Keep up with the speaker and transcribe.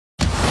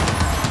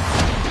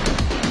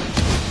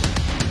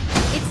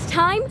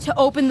time to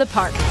open the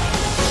park.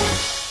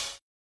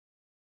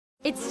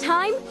 It's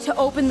time to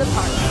open the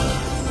park.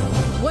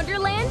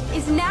 Wonderland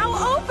is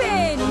now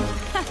open!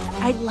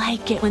 I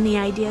like it when the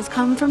ideas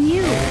come from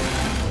you.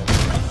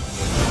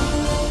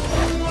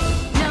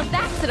 Now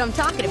that's what I'm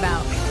talking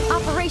about.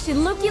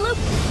 Operation Loop-de-Loop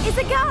is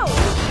a go!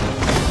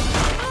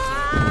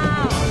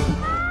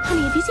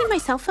 Honey, have you seen my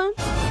cell phone?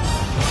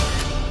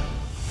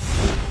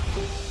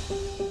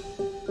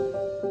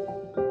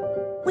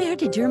 Where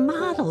did your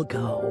model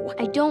go?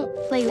 I don't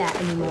play that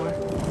anymore.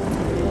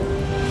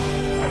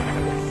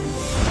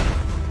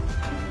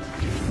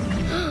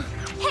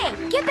 Hey,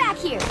 get back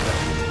here!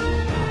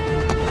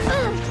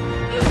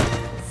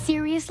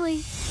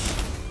 Seriously?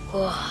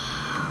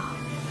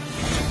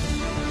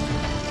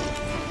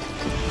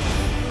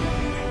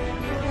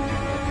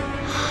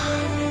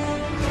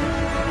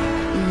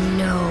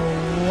 No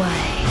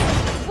way.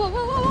 Whoa,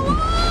 whoa, whoa, whoa!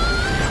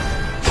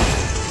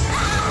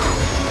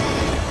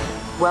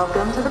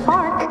 Welcome to the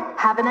park.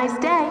 Have a nice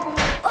day.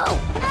 Whoa!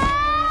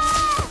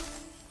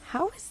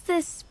 How is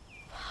this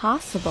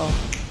possible?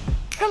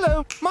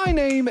 Hello, my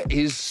name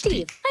is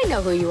Steve. I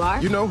know who you are.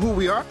 You know who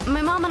we are?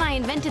 My mom and I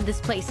invented this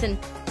place, and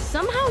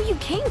somehow you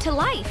came to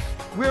life.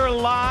 We're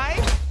alive?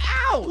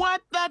 Ow!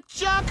 What the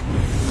chuck?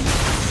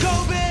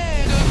 Go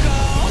big or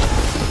go!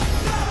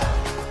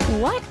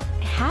 What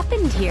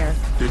happened here?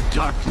 The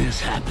darkness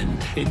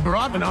happened. It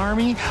brought an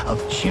army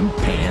of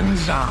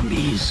chimpanzee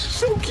zombies.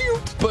 So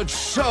cute, but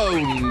so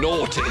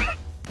naughty.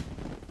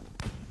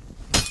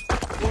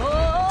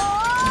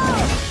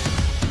 Whoa!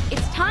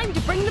 It's time to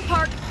bring the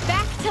park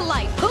back to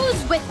life.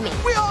 Who's with me?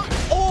 We are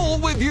all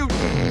with you.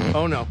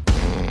 Oh no.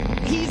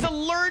 He's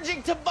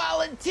allergic to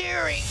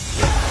volunteering.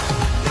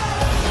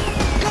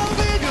 Go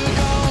big or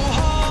go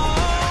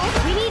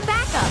home. We need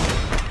backup.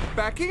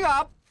 Backing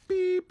up.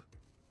 Beep,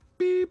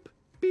 beep,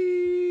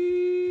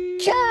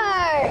 beep.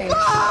 Charge!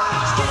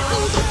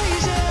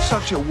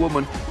 Such a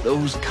woman.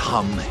 Those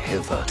come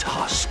hither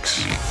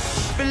tusks.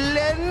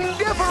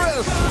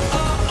 Splendiferous!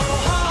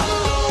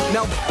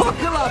 Now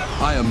buckle up.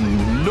 I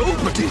am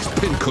nobody's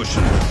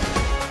pincushion.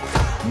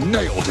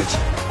 Nailed it.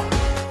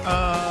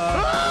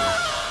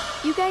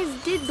 You guys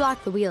did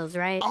block the wheels,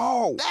 right?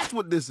 Oh, that's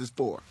what this is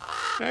for.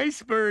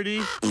 Nice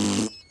birdie.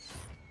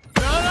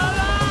 Go,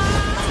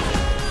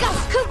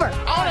 Cooper!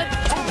 On it!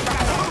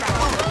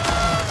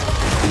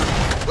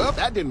 Well,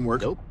 that didn't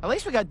work. At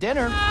least we got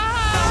dinner.